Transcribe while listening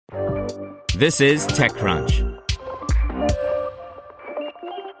This is TechCrunch.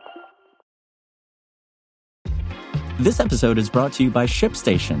 This episode is brought to you by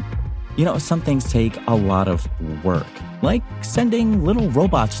ShipStation. You know, some things take a lot of work, like sending little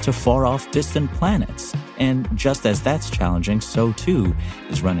robots to far-off distant planets. And just as that's challenging, so too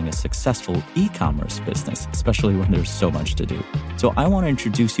is running a successful e-commerce business, especially when there's so much to do. So I want to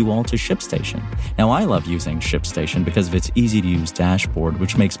introduce you all to ShipStation. Now, I love using ShipStation because of its easy-to-use dashboard,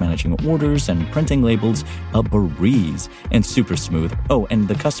 which makes managing orders and printing labels a breeze and super smooth. Oh, and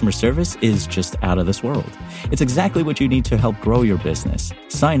the customer service is just out of this world. It's exactly what you need to help grow your business.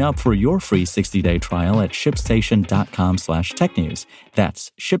 Sign up for your free 60-day trial at shipstation.com/technews.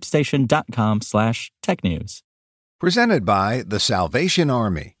 That's shipstation.com/technews. Presented by the Salvation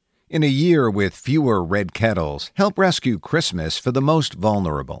Army. In a year with fewer red kettles, help rescue Christmas for the most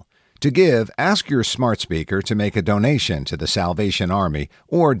vulnerable. To give, ask your smart speaker to make a donation to the Salvation Army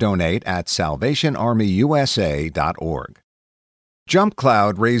or donate at salvationarmyusa.org.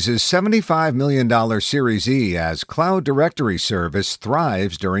 JumpCloud raises $75 million Series E as cloud directory service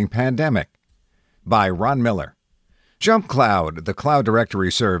thrives during pandemic. By Ron Miller. JumpCloud, the cloud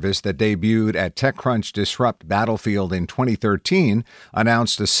directory service that debuted at TechCrunch Disrupt Battlefield in 2013,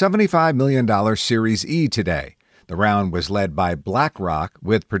 announced a $75 million Series E today. The round was led by BlackRock,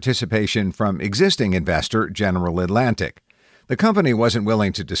 with participation from existing investor General Atlantic. The company wasn't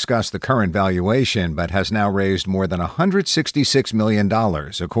willing to discuss the current valuation, but has now raised more than $166 million,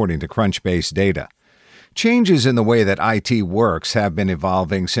 according to Crunchbase data. Changes in the way that IT works have been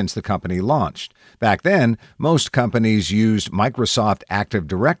evolving since the company launched. Back then, most companies used Microsoft Active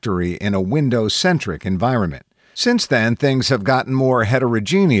Directory in a Windows-centric environment. Since then, things have gotten more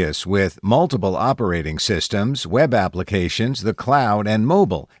heterogeneous with multiple operating systems, web applications, the cloud, and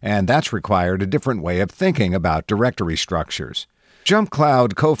mobile, and that's required a different way of thinking about directory structures.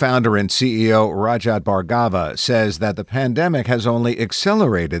 JumpCloud co-founder and CEO Rajat Bhargava says that the pandemic has only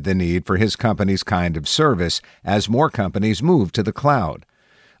accelerated the need for his company's kind of service as more companies move to the cloud.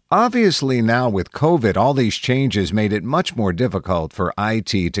 Obviously, now with COVID, all these changes made it much more difficult for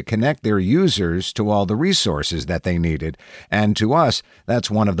IT to connect their users to all the resources that they needed. And to us,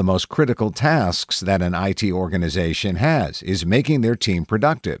 that's one of the most critical tasks that an IT organization has, is making their team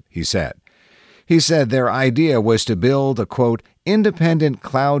productive, he said. He said their idea was to build a, quote, independent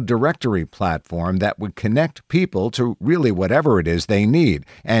cloud directory platform that would connect people to really whatever it is they need,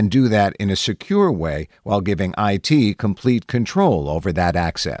 and do that in a secure way while giving IT complete control over that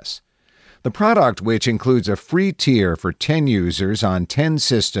access. The product, which includes a free tier for 10 users on 10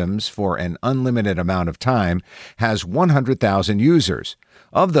 systems for an unlimited amount of time, has 100,000 users.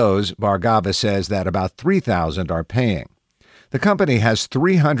 Of those, Bhargava says that about 3,000 are paying. The company has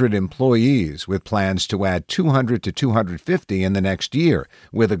 300 employees with plans to add 200 to 250 in the next year,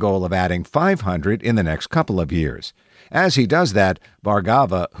 with a goal of adding 500 in the next couple of years. As he does that,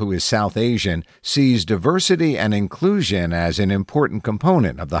 Bhargava, who is South Asian, sees diversity and inclusion as an important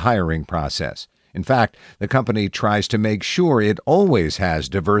component of the hiring process. In fact, the company tries to make sure it always has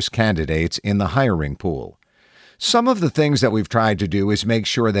diverse candidates in the hiring pool. Some of the things that we've tried to do is make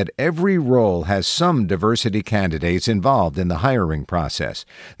sure that every role has some diversity candidates involved in the hiring process.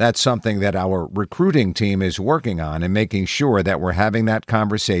 That's something that our recruiting team is working on and making sure that we're having that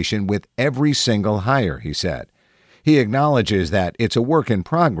conversation with every single hire, he said. He acknowledges that it's a work in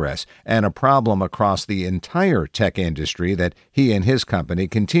progress and a problem across the entire tech industry that he and his company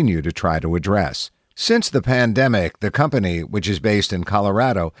continue to try to address. Since the pandemic, the company, which is based in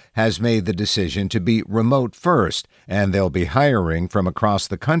Colorado, has made the decision to be remote first, and they'll be hiring from across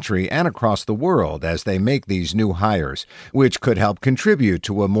the country and across the world as they make these new hires, which could help contribute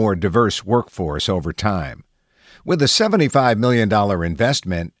to a more diverse workforce over time. With a $75 million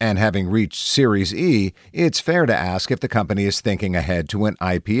investment and having reached Series E, it's fair to ask if the company is thinking ahead to an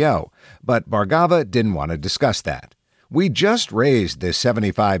IPO, but Bhargava didn't want to discuss that. We just raised this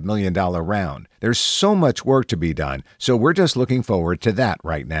 $75 million round. There's so much work to be done, so we're just looking forward to that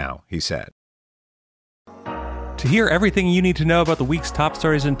right now, he said. To hear everything you need to know about the week's top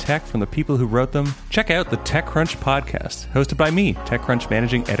stories in tech from the people who wrote them, check out the TechCrunch podcast, hosted by me, TechCrunch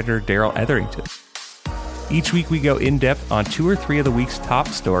managing editor Daryl Etherington. Each week we go in-depth on 2 or 3 of the week's top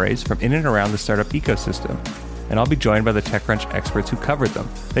stories from in and around the startup ecosystem. And I'll be joined by the TechCrunch experts who covered them.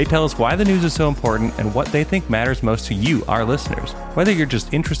 They tell us why the news is so important and what they think matters most to you, our listeners, whether you're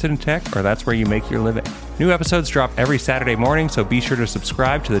just interested in tech or that's where you make your living. New episodes drop every Saturday morning, so be sure to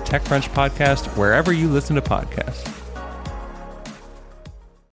subscribe to the TechCrunch podcast wherever you listen to podcasts.